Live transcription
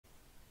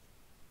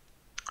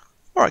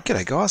Alright,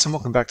 g'day guys, and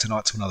welcome back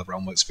tonight to another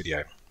Realmworks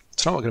video.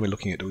 Tonight we're going to be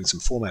looking at doing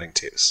some formatting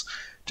tips.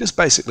 Just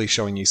basically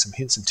showing you some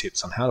hints and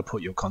tips on how to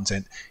put your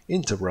content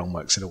into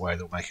Realmworks in a way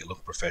that will make it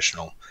look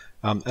professional.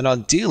 And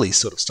ideally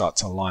sort of start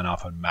to line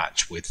up and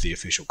match with the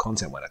official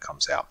content when it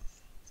comes out.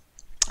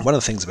 One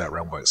of the things about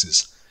Realmworks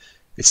is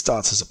it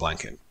starts as a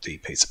blank empty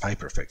piece of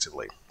paper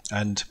effectively.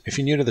 And if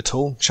you're new to the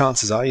tool,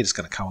 chances are you're just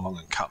going to come along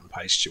and cut and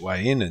paste your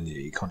way in and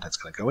your content's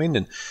going to go in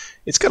and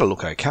it's going to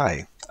look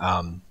okay.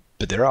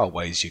 But there are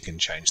ways you can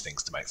change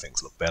things to make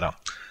things look better.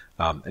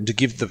 And to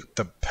give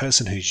the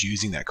person who's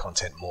using that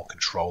content more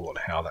control on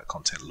how that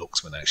content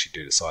looks when they actually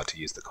do decide to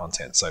use the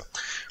content. So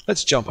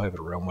let's jump over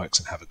to Realmworks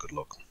and have a good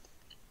look.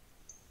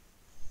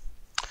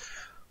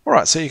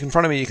 Alright, so in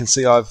front of me you can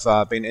see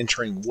I've been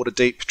entering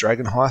Waterdeep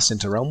Dragon Heist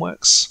into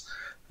Realmworks.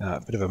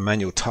 A bit of a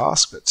manual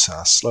task, but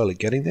slowly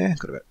getting there.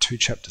 Got about 2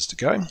 chapters to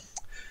go.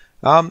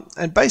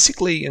 And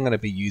basically I'm going to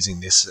be using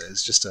this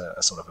as just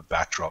a sort of a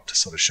backdrop to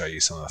sort of show you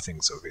some of the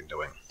things that we've been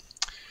doing.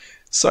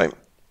 So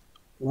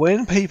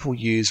when people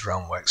use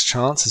Realmworks,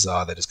 chances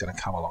are they're just going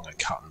to come along and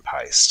cut and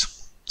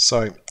paste.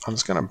 So I'm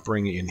just going to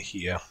bring it in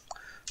here.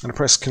 I'm going to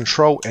press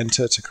Control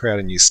Enter to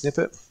create a new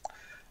snippet.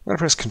 I'm going to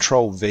press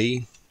Control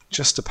V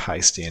just to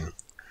paste in.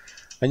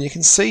 And you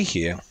can see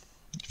here,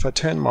 if I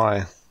turn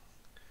my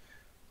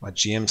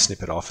GM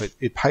snippet off,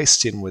 it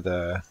pastes in with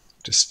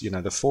just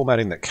the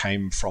formatting that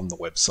came from the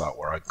website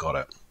where I got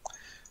it.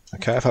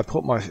 Okay, if I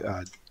put my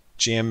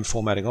GM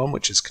formatting on,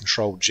 which is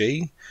Control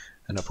G,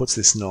 and it puts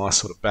this nice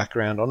sort of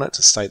background on it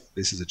to state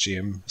this is a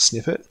GM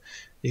snippet,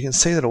 you can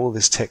see that all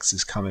this text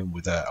is coming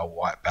with a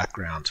white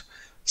background.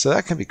 So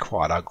that can be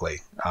quite ugly,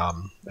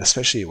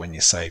 especially when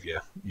you save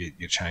your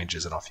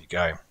changes and off you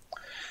go.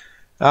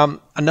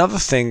 Another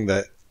thing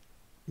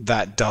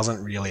that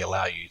doesn't really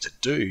allow you to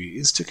do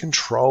is to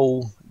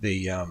control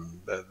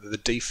the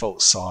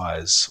default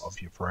size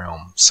of your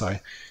realm. So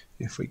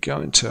if we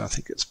go into, I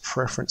think it's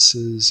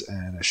preferences,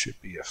 and it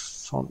should be a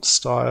font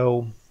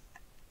style.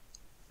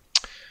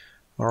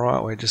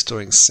 Alright, we're just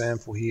doing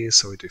sample here,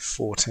 so we do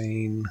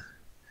 14,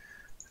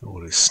 and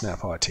we'll do snap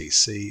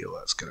ITC. Oh,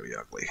 that's going to be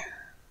ugly.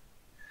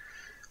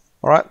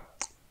 Alright,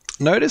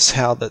 notice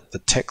how the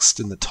text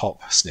in the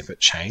top snippet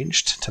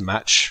changed to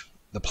match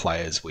the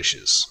player's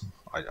wishes.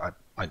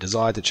 I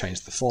desired to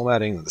change the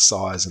formatting and the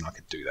size, and I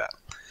could do that.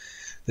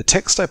 The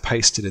text I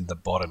pasted in the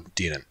bottom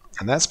didn't,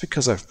 and that's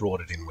because I've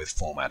brought it in with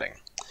formatting.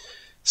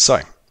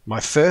 So my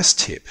first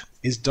tip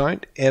is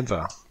don't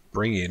ever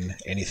bring in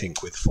anything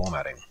with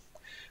formatting.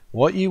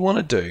 What you want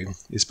to do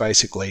is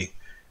basically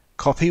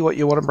copy what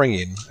you want to bring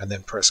in and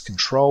then press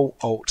Control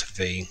Alt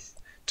V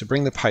to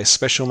bring the paste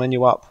special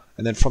menu up,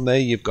 and then from there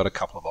you've got a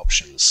couple of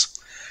options.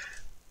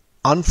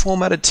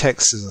 Unformatted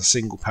text as a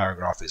single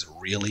paragraph is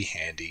really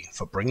handy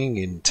for bringing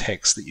in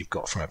text that you've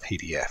got from a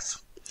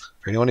PDF.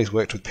 For anyone who's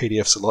worked with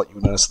PDFs a lot, you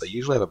will notice they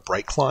usually have a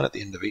break line at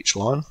the end of each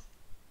line.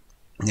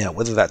 Now,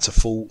 whether that's a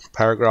full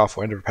paragraph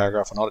or end of a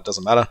paragraph or not, it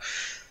doesn't matter.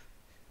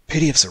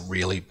 PDFs are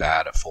really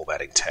bad at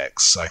formatting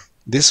text, so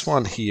this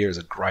one here is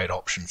a great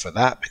option for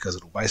that because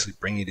it will basically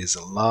bring it as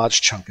a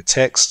large chunk of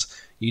text.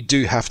 You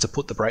do have to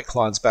put the break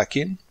lines back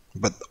in,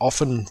 but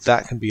often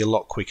that can be a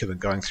lot quicker than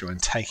going through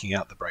and taking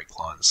out the break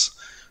lines.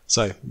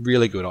 So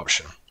really good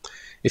option.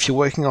 If you're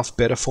working off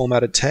better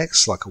formatted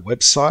text like a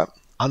website,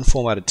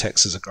 unformatted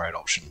text is a great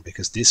option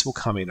because this will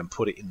come in and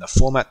put it in the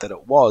format that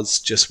it was,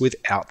 just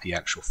without the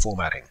actual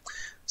formatting.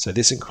 So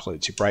this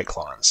includes your break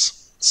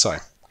lines. So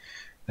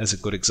there's a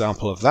good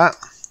example of that.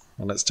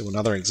 And let's do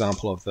another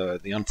example of the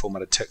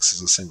unformatted text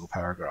as a single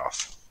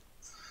paragraph.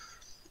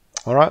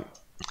 Alright,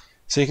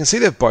 so you can see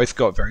they've both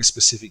got very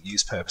specific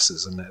use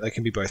purposes and they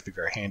can both be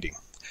very handy.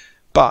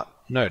 But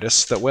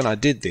notice that when I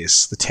did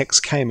this, the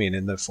text came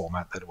in the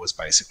format that it was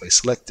basically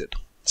selected.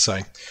 So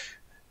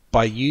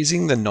by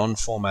using the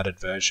non-formatted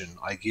version,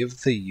 I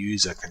give the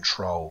user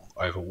control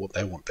over what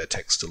they want their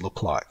text to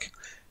look like.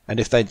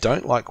 And if they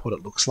don't like what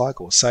it looks like,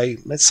 or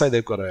let's say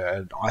they've got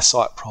an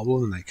eyesight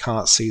problem and they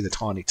can't see the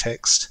tiny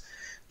text,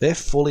 they're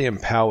fully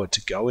empowered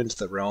to go into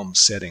the Realm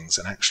settings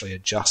and actually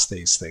adjust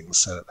these things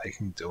so that they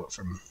can do it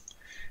from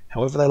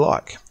however they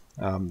like.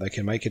 They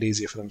can make it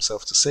easier for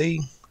themselves to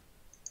see,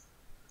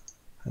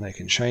 and they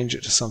can change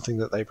it to something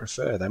that they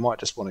prefer. They might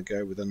just want to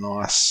go with a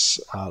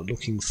nice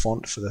looking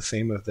font for the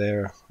theme of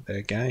their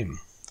game.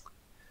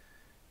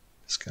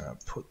 Just going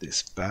to put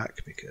this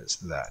back because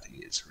that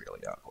is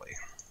really ugly.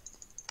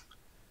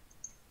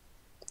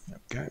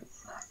 Okay.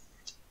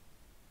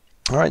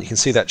 Alright, you can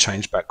see that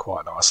changed back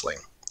quite nicely.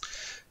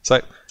 So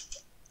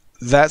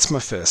that's my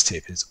first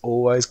tip, is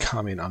always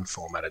come in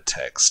unformatted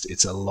text.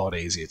 It's a lot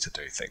easier to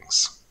do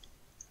things.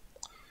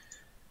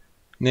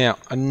 Now,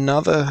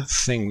 another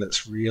thing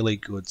that's really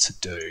good to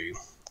do,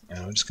 and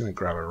I'm just going to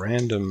grab a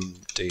random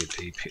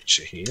DP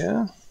picture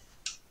here.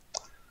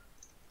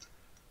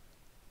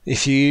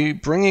 If you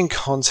bring in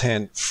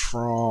content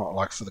from,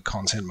 like for the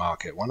content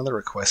market, one of the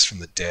requests from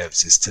the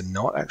devs is to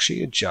not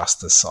actually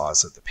adjust the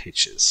size of the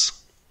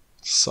pictures.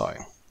 So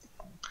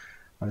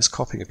I'm just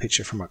copying a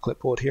picture from my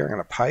clipboard here. I'm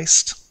going to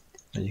paste,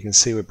 and you can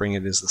see we're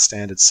bringing it as the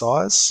standard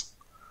size.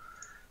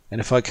 And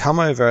if I come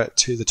over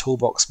to the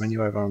toolbox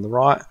menu over on the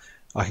right,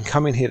 I can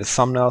come in here to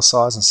thumbnail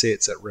size and see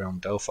it's at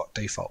realm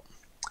default.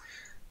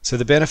 So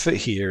the benefit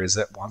here is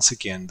that once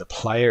again, the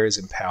player is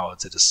empowered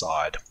to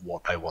decide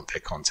what they want their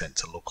content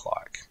to look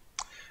like.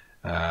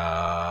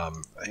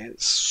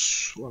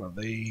 It's one of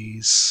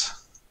these.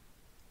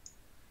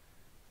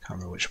 Can't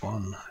remember which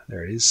one.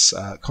 There it is.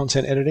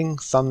 Content editing,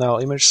 thumbnail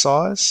image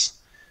size.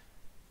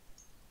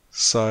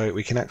 So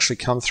we can actually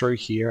come through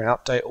here and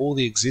update all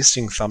the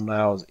existing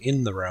thumbnails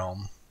in the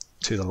realm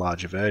to the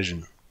larger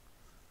version.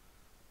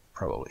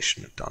 Probably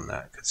shouldn't have done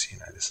that because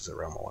this is a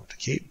realm I wanted to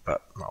keep,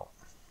 but no.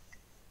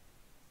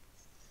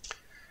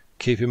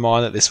 Keep in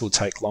mind that this will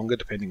take longer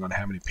depending on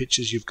how many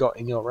pictures you've got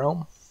in your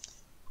realm.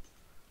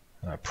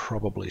 And I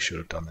probably should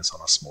have done this on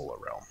a smaller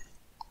realm.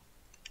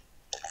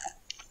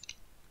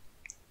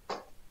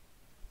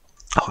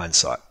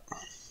 Hindsight.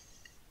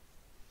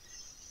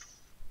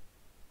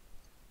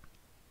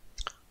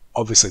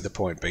 Obviously the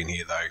point being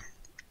here though,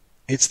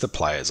 it's the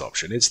player's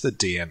option, it's the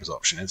DM's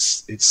option,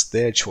 it's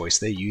their choice,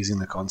 they're using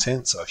the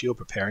content. So if you're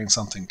preparing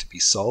something to be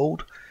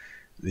sold,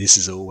 this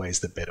is always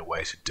the better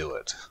way to do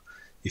it.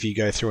 If you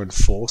go through and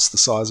force the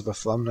size of a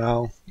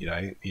thumbnail,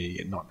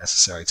 you're not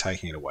necessarily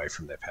taking it away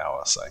from their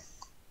power. So,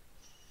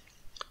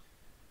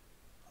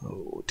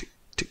 oh, tick,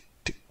 tick,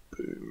 tick,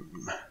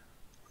 boom.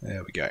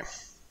 There we go.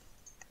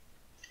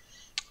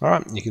 All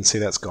right, you can see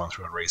that's gone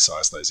through and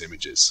resized those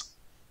images.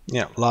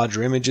 Now,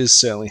 larger images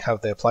certainly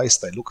have their place.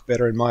 They look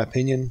better in my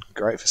opinion.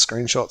 Great for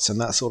screenshots and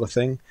that sort of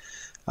thing.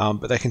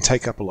 But they can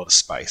take up a lot of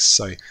space.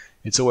 So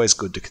it's always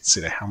good to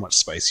consider how much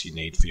space you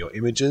need for your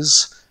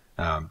images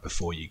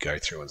before you go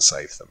through and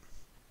save them.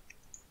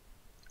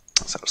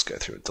 So I'll just go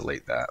through and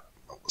delete that.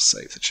 We'll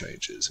save the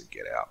changes and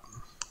get out.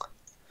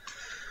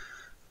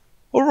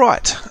 All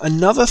right,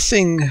 another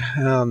thing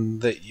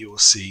that you'll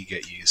see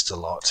get used a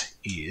lot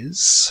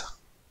is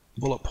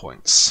bullet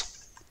points.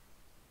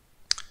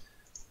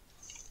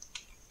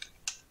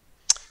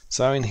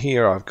 So in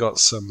here I've got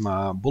some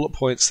bullet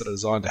points that are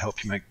designed to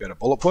help you make better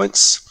bullet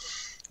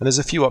points. And there's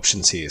a few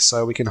options here.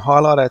 So we can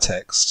highlight our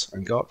text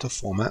and go up to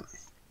format.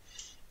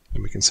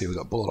 And we can see we've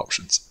got bullet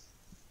options.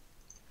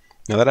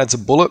 Now that adds a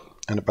bullet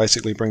and it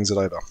basically brings it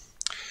over.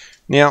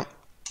 Now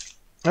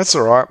that's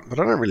alright, but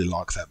I don't really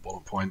like that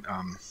bullet point.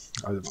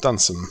 I've done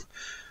some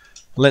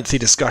lengthy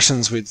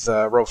discussions with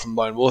Rob from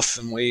Lone Wolf,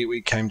 and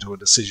we came to a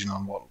decision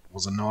on what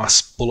was a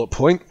nice bullet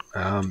point,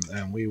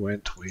 and we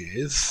went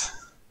with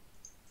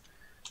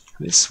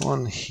this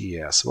one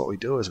here. So what we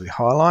do is we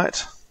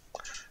highlight,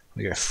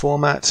 we go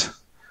format,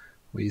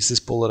 we use this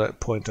bullet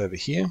point over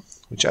here,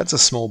 which adds a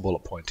small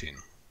bullet point in.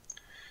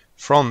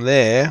 From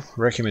there,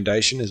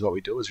 recommendation is what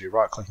we do is we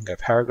right click and go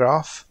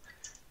paragraph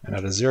and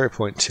add a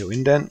 0.2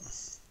 indent,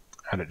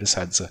 and it just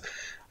adds a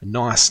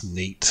nice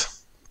neat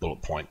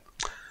bullet point.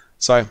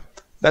 So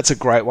that's a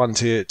great one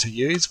to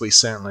use. We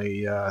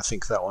certainly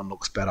think that one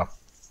looks better.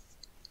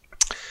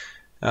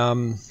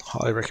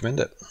 Highly recommend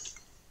it.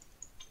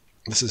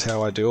 This is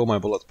how I do all my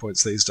bullet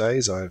points these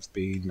days. I've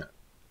been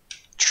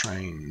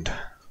trained.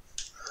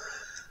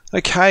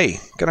 Okay,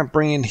 going to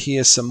bring in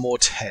here some more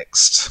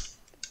text.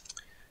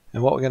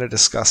 And what we're going to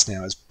discuss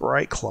now is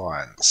break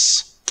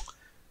lines.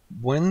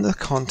 When the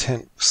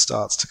content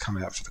starts to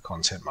come out for the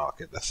content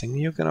market, the thing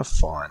you're going to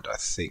find, I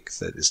think,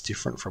 that is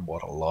different from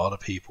what a lot of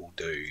people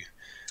do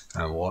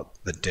and what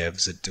the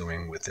devs are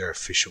doing with their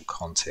official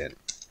content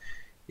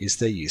is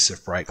their use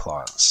of break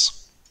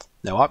lines.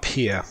 Now up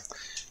here,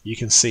 you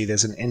can see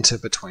there's an enter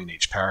between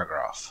each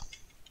paragraph,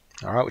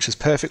 all right, which is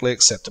perfectly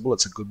acceptable.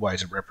 It's a good way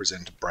to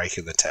represent a break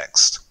in the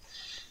text.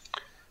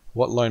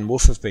 What Lone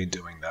Wolf have been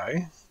doing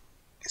though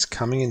is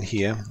coming in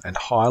here and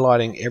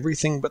highlighting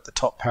everything but the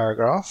top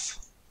paragraph,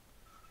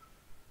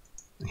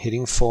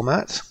 hitting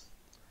format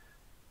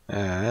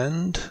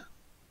and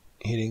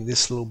hitting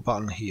this little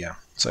button here.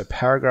 So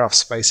paragraph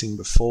spacing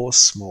before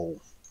small.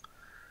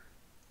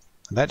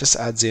 And that just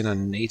adds in a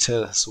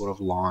neater sort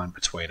of line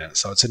between it.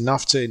 So it's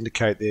enough to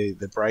indicate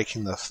the break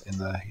in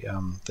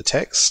the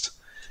text,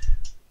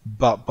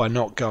 but by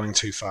not going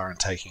too far and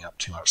taking up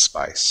too much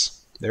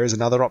space. There is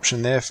another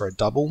option there for a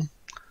double.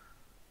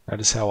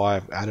 Notice how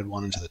I've added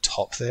one into the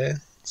top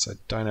there. So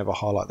don't ever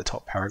highlight the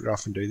top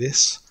paragraph and do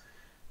this.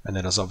 And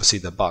then there's obviously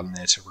the button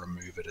there to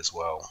remove it as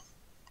well.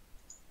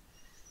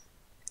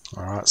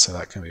 Alright, so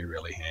that can be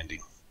really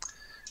handy.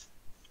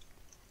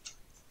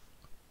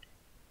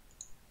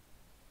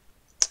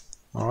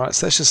 Alright,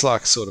 so that's just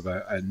like sort of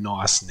a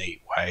nice,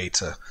 neat way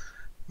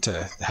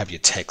to have your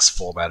text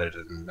formatted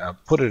and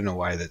put it in a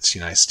way that's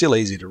still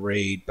easy to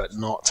read but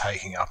not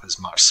taking up as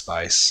much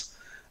space.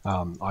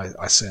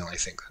 I certainly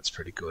think that's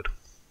pretty good.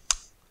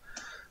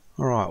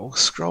 Alright, we'll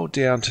scroll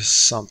down to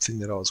something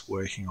that I was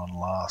working on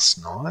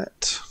last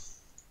night.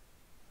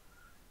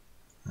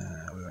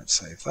 We won't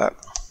save that.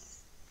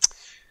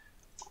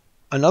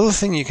 Another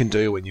thing you can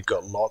do when you've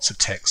got lots of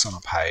text on a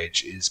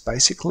page is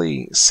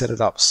basically set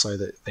it up so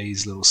that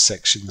these little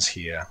sections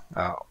here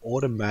are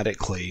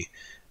automatically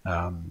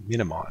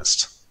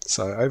minimized.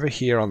 So over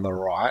here on the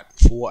right,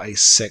 for a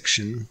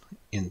section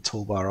in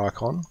toolbar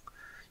icon,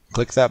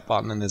 click that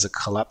button, and there's a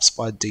collapse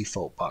by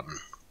default button.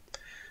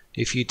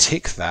 If you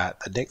tick that,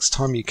 the next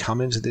time you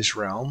come into this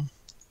realm,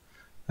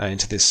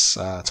 into this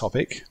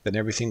topic, then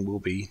everything will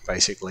be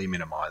basically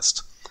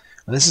minimized.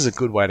 And this is a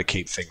good way to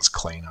keep things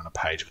clean on a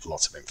page with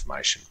lots of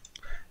information.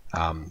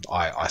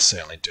 I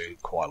certainly do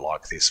quite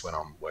like this when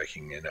I'm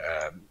working in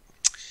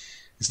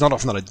it's not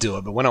often that I do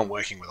it, but when I'm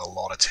working with a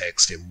lot of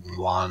text in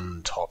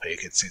one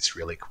topic, it's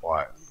really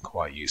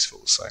quite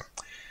useful. So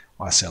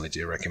I certainly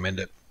do recommend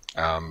it.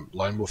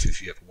 Lone Wolf,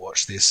 if you ever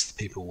watch this,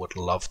 people would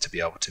love to be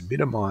able to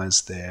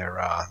minimize their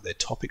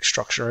topic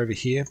structure over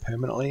here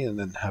permanently, and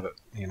then have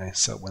it,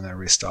 so when they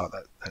restart,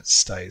 that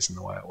stays in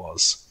the way it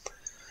was.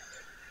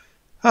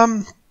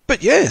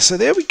 But yeah, so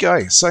there we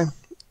go. So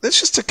that's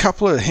just a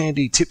couple of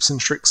handy tips and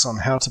tricks on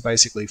how to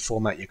basically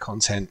format your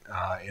content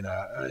in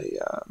a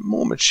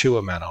more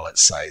mature manner,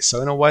 let's say.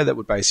 So in a way that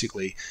would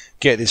basically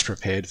get this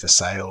prepared for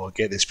sale or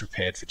get this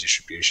prepared for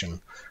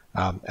distribution.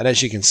 And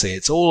as you can see,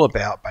 it's all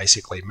about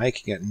basically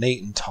making it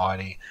neat and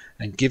tidy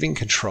and giving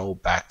control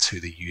back to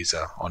the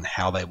user on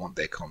how they want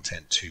their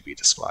content to be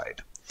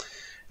displayed.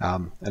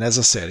 And as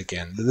I said,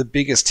 again, the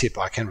biggest tip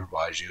I can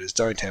provide you is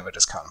don't ever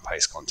just cut and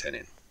paste content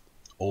in.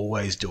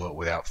 Always do it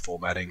without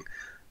formatting.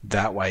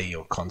 That way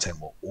your content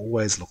will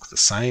always look the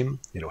same.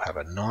 It'll have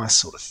a nice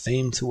sort of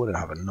theme to it.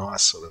 It'll have a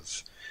nice sort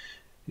of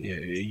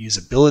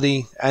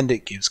usability, and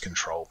it gives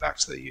control back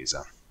to the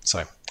user.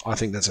 So I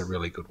think that's a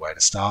really good way to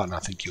start, and I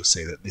think you'll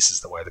see that this is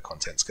the way the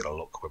content's going to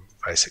look when we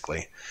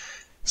basically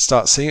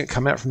start seeing it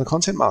come out from the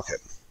content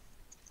market.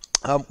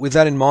 With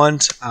that in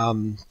mind,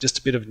 just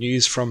a bit of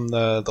news from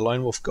the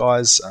Lone Wolf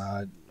guys.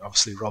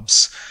 Obviously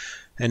Rob's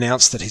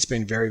announced that he's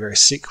been very, very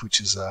sick, which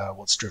is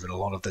what's driven a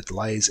lot of the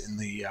delays in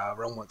the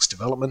Realmworks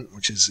development,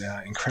 which is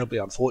incredibly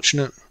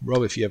unfortunate.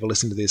 Rob, if you ever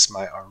listen to this,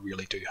 mate, I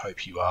really do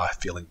hope you are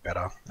feeling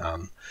better.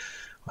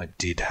 I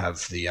did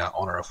have the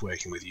honour of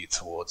working with you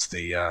towards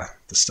the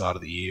start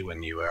of the year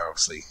when you were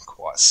obviously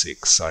quite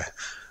sick, so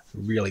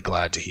really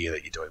glad to hear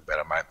that you're doing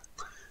better, mate.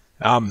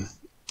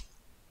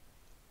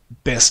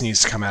 Best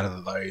news to come out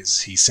of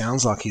those, he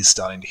sounds like he's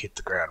starting to hit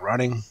the ground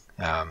running.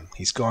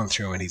 He's gone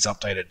through and he's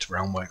updated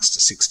Realmworks to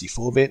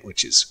 64-bit,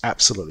 which is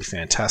absolutely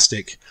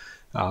fantastic.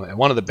 And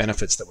one of the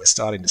benefits that we're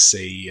starting to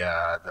see,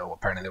 that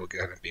apparently we're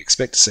going to be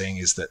seeing,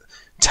 is that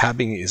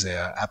tabbing is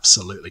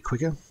absolutely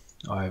quicker.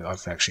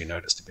 I've actually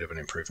noticed a bit of an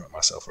improvement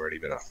myself already,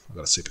 but I've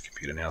got a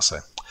supercomputer now, so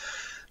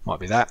might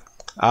be that.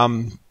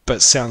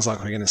 But sounds like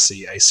we're going to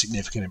see a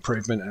significant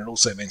improvement, and it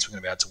also means we're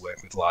going to be able to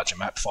work with larger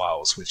map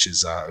files, which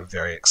is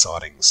very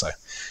exciting. So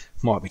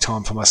might be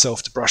time for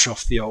myself to brush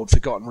off the old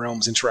Forgotten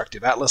Realms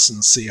Interactive Atlas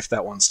and see if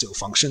that one still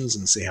functions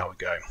and see how we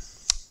go.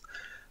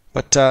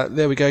 But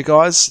there we go,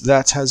 guys.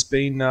 That has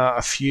been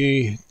a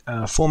few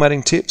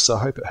formatting tips. I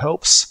hope it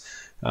helps.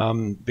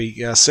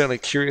 Be certainly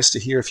curious to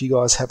hear if you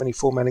guys have any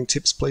formatting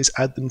tips. Please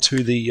add them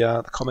to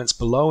the comments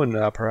below, and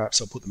perhaps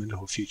I'll put them into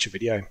a future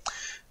video.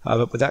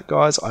 But with that,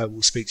 guys, I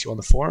will speak to you on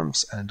the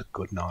forums, and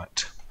good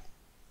night.